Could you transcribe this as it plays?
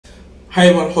Hi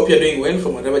everyone, hope you're doing well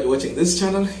from wherever you're watching this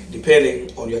channel,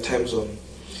 depending on your time zone.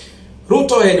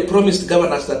 Ruto had promised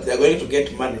governors that they are going to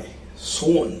get money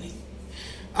soon.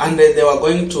 And they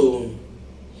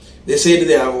said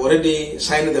they have already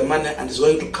signed the money and it's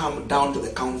going to come down to the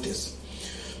counties.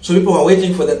 So people are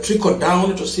waiting for the trickle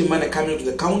down to see money coming to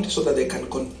the county so that they can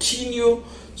continue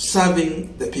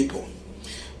serving the people.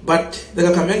 But the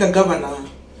Kakamega governor,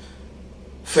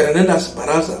 Fernandez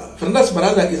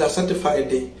Baraza is a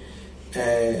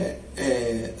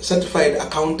certified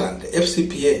accountant,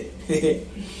 FCPA.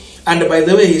 And by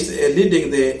the way, he's leading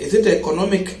the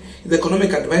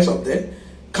economic advice of the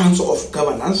Council of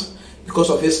Governors because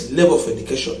of his level of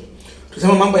education. To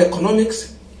some member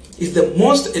economics is the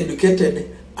most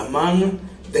educated among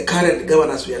the current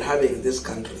governors we are having in this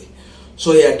country.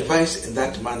 So he advised in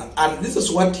that manner. And this is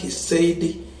what he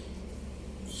said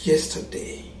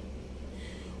yesterday.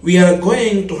 We are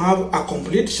going to have a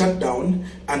complete shutdown,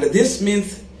 and this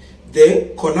means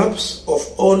the collapse of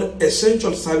all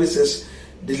essential services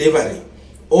delivery.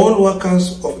 All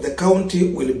workers of the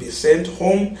county will be sent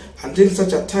home until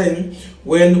such a time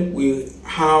when we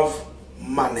have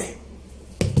money.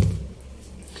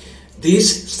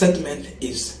 This statement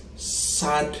is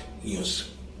sad news.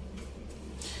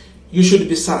 You should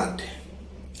be sad,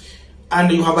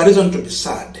 and you have a reason to be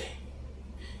sad.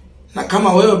 Na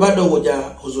kama wewe bado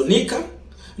hujahuzunika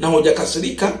na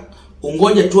hujakasirika,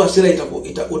 ungoje tu hasira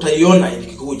utaiona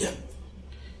ikikuja.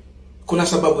 Kuna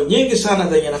sababu nyingi sana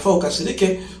zenye nafaa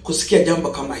ukasirike kusikia jambo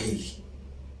kama hili.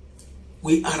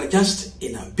 We are just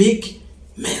in a big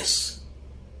mess.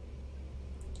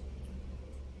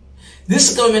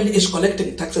 This government is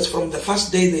collecting taxes from the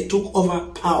first day they took over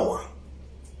power.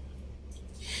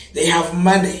 They have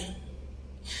money.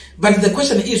 But the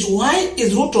question is, why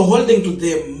is Ruto holding to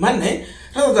the money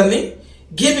rather than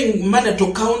giving money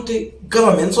to county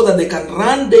government so that they can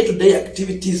run day-to-day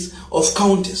activities of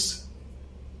counties?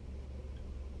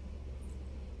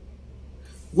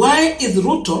 Why is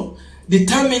Ruto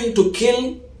determined to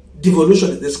kill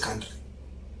devolution in this country?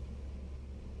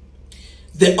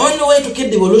 The only way to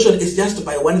kill devolution is just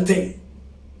by one thing: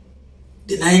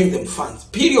 denying them funds,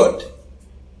 period.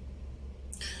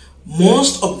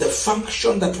 Most of the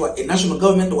functions that were in national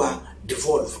government were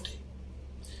devolved.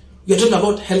 We are talking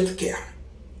about healthcare.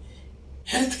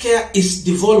 Healthcare is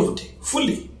devolved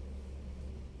fully.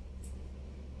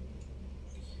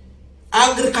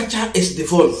 Agriculture is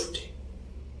devolved.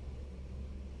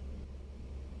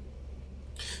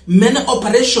 Many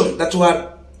operations that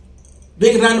were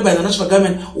being run by the national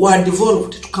government were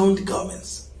devolved to county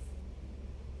governments.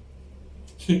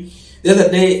 The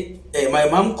other day, my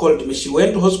mom called me. She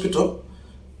went to hospital,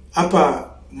 Upper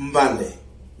Mbale,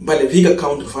 Viga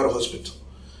County Referral Hospital.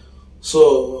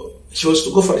 So she was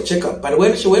to go for a checkup. But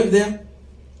when she went there,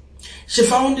 she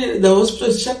found the hospital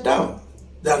is shut down.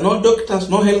 There are no doctors,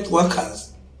 no health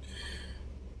workers.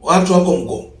 Watu wako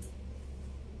mgo.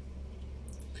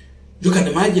 You can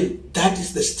imagine that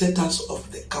is the status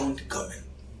of the county government.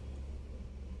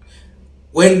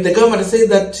 When the government says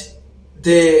that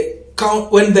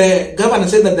when the governor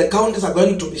said that the counties are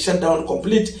going to be shut down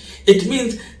complete, it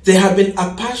means there have been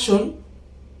a partial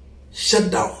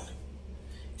shutdown.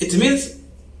 It means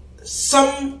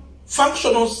some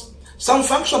functions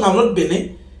have not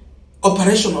been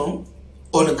operational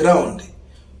on the ground.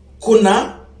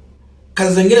 Kuna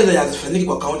kazi zingine za yazifanyiki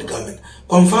kwa county government.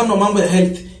 Kwa mfano mambo ya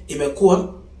health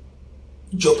imekuwa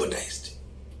jeopardized.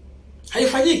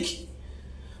 Haifanyiki.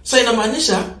 So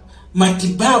inamaanisha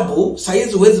matibabu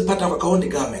saizi huwezi pata kwa county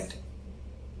government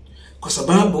kwa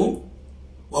sababu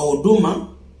wahuduma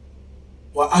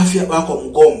wa afya wako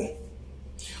mgomo.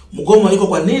 Mgomo iko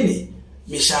kwa nini?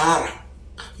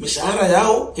 Mishahara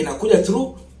yao inakuja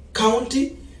through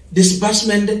county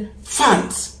disbursement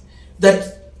funds that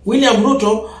William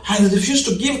Ruto has refused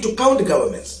to give to county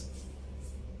governments.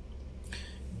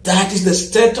 That is the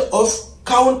state of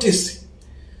counties.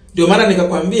 Ndio maana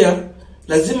nikakwambia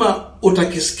lazima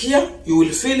utakisikia, you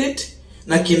will feel it,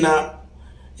 na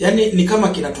yani ni kama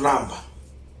kinatulamba.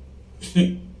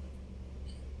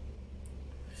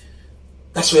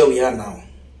 That's where we are now.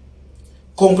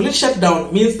 Complete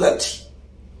shutdown means that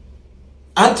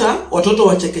hata watoto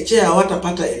wa chekechea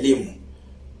hawatapata elimu.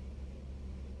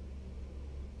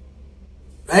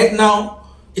 Right now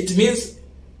it means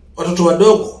watoto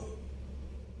wadogo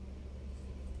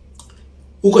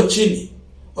huko chini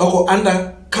wako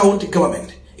under county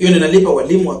government. Hiyo inalipa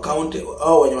walimu wa county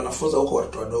au wenye wanafunza huko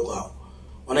watoto wadogo hao.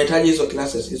 Wanahitaji hizo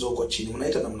classes hizo huko chini.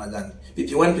 Unaita namna gani?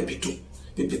 PP1, PP2,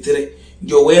 PP3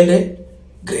 ndio uende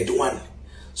grade 1.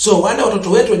 So wale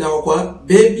watoto wetu wenye wako kwa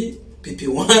baby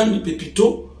PP1,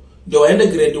 PP2 ndio waende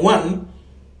grade 1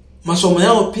 masomo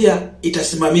yao pia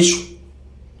itasimamishwa.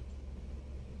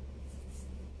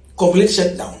 Complete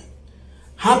shutdown.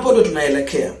 Hapo ndo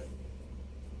tunaelekea.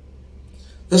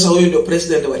 Sasa huyu ndio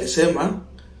president walisema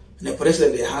ni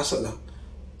president ya hasala.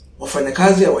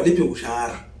 Wafanyakazi hawalipi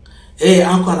mshahara.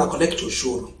 Ako ana collect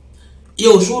ushuru.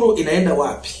 Hiyo ushuru inaenda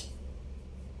wapi?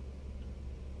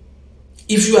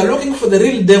 If you are looking for the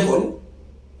real devil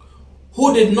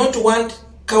who did not want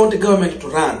county government to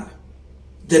run,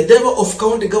 the devil of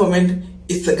county government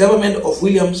is the government of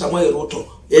William Samoei Ruto,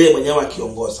 yeye mwenyewe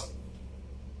akiongoza.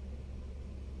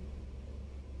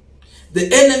 The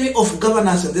enemy of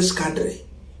governance in this country,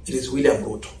 it is William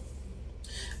Ruto.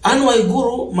 Anne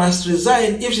Waiguru must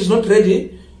resign if she's not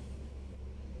ready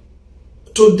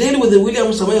to deal with the William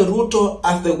Samoei Ruto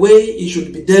as the way he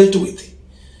should be dealt with.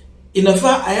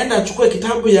 Inafaa aenda achukue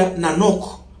kitabu ya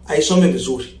Nanok aisome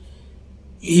vizuri.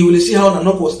 He will see how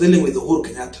Nanok was dealing with Uhuru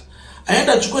Kenyatta.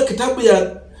 Aenda achukue kitabu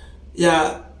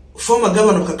ya former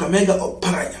governor of Kakamega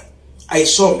Oparanya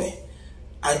aisome,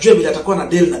 ajue vile atakuwa na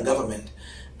deal na government.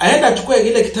 Aenda achukue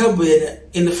ile kitabu yenye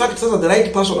in fact sasa the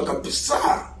right person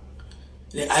kabisa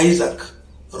ni Isaac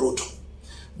Ruto,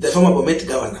 the former Bomet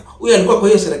governor. Huyo alikuwa kwa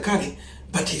hiyo serikali,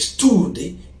 but he stood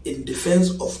in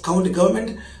defense of county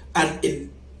government and in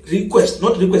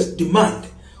demand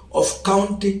of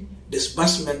county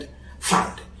disbursement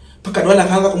fund. Paka wala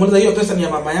kaanza kumuuliza hiyo pesa ni ya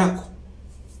mama yako.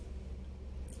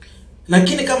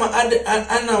 Lakini kama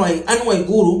Anne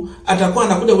Waiguru atakuwa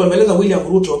anakuja kuembeleza William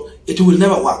Ruto, it will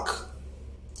never work.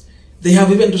 They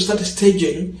have even to start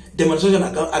staging demonstration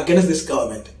against this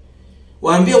government.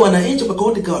 Waambie wananchi kwa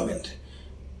county government,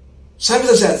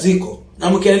 services haziko, na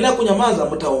mkiendelea kunyamaza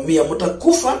mtaumia,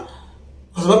 mtakufa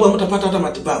kwa sababu hamtapata hata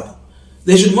matibabu.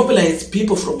 They should mobilize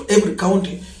people from every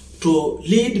county to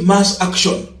lead mass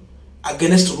action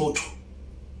against Ruto.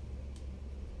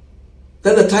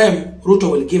 That's the time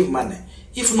Ruto will give money.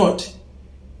 If not,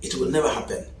 it will never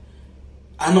happen.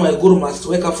 Anne Waiguru must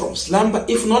wake up from slumber.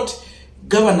 If not,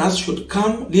 governors should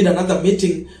come, lead another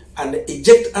meeting and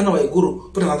eject Anne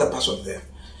Waiguru, put another person there.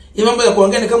 Hii mambo ya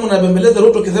kuongea ni kama unabembeleza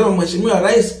Ruto kisema mheshimiwa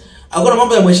rais, hakuna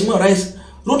mambo ya mheshimiwa rais.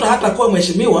 Ruto hata kuwa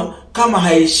mheshimiwa kama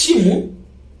haheshimu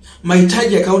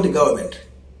mahitaji ya county government.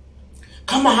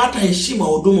 Kama hata heshima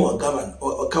huduma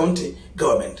wa county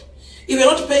government. If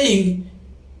you're not paying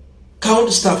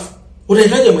county staff,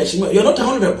 utahitaji mheshimiwa. You are not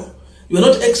honorable. You are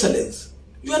not excellence.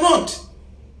 You are not.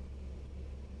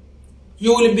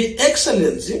 You will be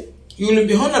excellency, you will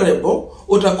be honorable,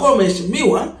 utakuwa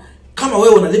mheshimiwa kama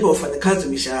wewe unalipa wafanyakazi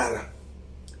mishahara.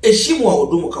 Heshimu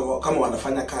wahudumu kama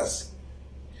wanafanya kazi.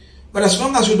 But as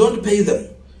long as you don't pay them,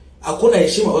 hakuna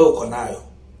heshima wewe uko nayo.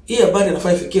 Hii habari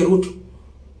inafaa ifikie Ruto.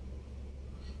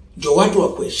 Ndio watu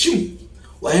wa kuheshimu,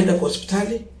 waende kwa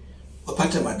hospitali,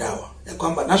 wapate madawa. Ya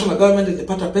kwamba national government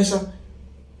ilipata pesa,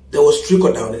 there was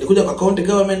trickle down. Ilikuja kwa county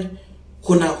government,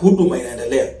 kuna huduma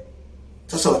inaendelea.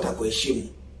 Sasa watakuheshimu.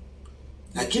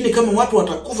 Lakini kama watu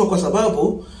watakufa kwa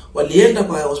sababu walienda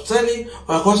kwa hospitali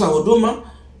wakakosa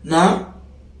huduma na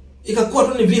ikakuwa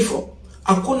tu ni vifo,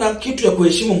 hakuna kitu ya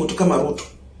kuheshimu mtu kama Ruto.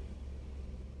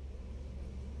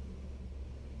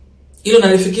 Hilo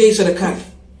nalifikia hii serikali.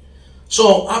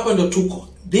 So hapa ndo tuko.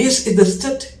 This is the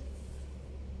state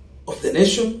of the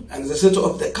nation and the state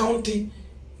of the county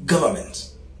government.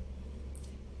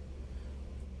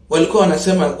 Walikuwa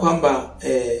wanasema kwamba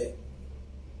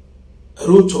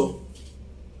Ruto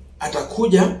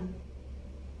atakuja,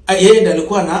 yeye ndiye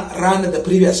alikuwa na run the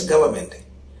previous government.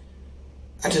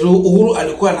 Ati Uhuru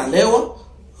alikuwa analewa,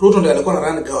 Ruto ndiye alikuwa na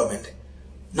run government.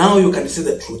 Now you can see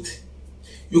the truth.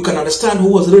 You can understand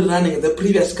who was really running the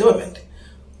previous government.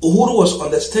 Uhuru was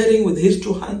on the steering with his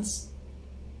two hands.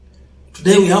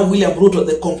 Today we have William Ruto,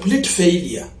 the complete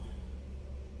failure.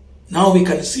 Now we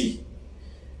can see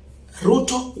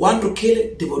Ruto want to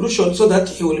kill devolution so that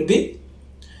he will be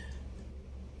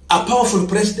a powerful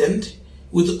president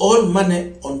with all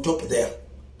money on top there.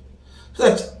 So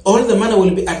that all the money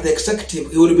will be at the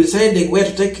executive. He will be deciding where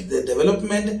to take the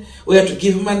development, where to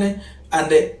give money, and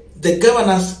the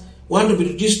governors want to be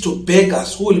reduced to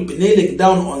beggars who will be kneeling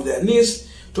down on their knees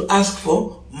to ask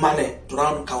for money to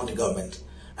run county government.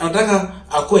 Anataka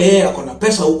akue yeye akona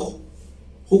pesa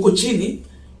huko chini,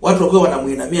 watu wakwe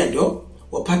wanamuinamia ndio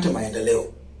wapate maendeleo.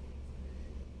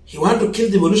 He want to kill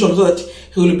devolution so that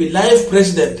he will be live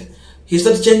president. He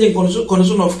started changing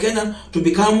constitution of Kenya to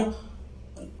become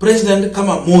president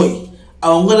kama Moi.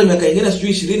 Aongeza miaka ingine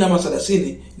sijui 20 ama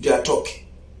 30 ndio atoke.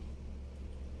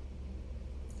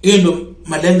 Hiyo ndio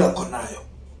malenga konayo.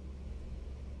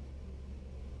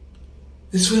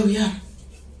 This is where we are.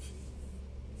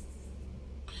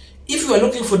 If you are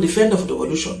looking for defender of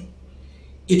devolution,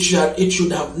 it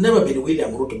should have never been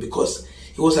William Ruto, because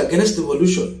he was against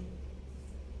devolution.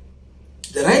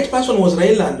 The right person was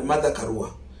Raila and Mother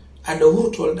Karua. And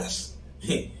who told us?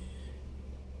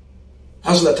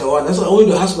 Hasla tawala. Sasa huyu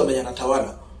ndio hasla mwenye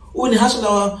anatawala. Huyu ni hasla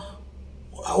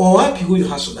wa wapi huyu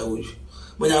hasla huyu?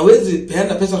 Mwenye hawezi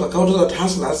peana pesa kwa account that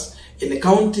hustlers in the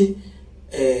county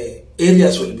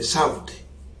areas will be served.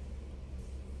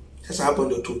 Sasa hapo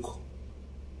ndio tuko.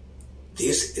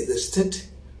 This is the state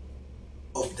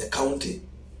of the county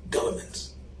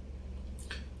governments.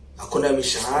 Hakuna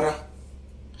mishahara.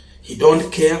 He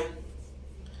don't care.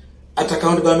 Hata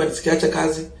county government zikiacha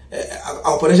kazi,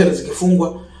 operations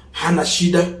zikifungwa, hana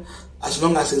shida, as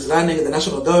long as he's running the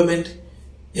national government.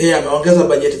 Yeye ameongeza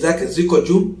budget zake ziko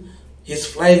juu. He's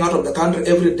flying out of the country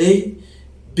every day.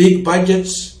 Big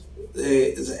budgets,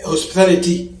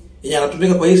 hospitality yenye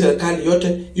anatumika kwa hii serikali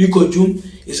yote yuko juu.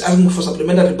 He's asking for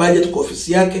supplementary budget kwa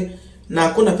ofisi yake, na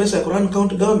hakuna pesa ya run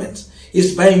county governments.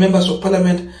 He's buying members of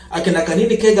parliament. Akina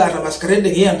Kanini Kega are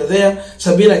masquerading here and there.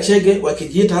 Sabina Chege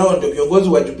wakijiita hao ndio viongozi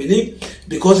wa Jubilee,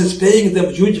 because he's paying them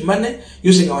huge money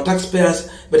using our taxpayers,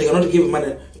 but he cannot give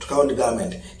money to county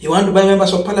government. He want to buy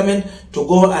members of parliament to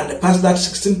go and pass that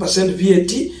 16%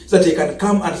 VAT so that he can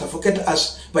come and suffocate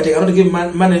us, but he cannot give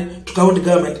money to county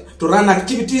government to run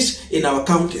activities in our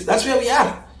counties. That's where we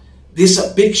are. This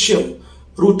is a big shame.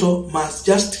 Ruto must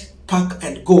just pack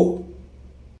and go.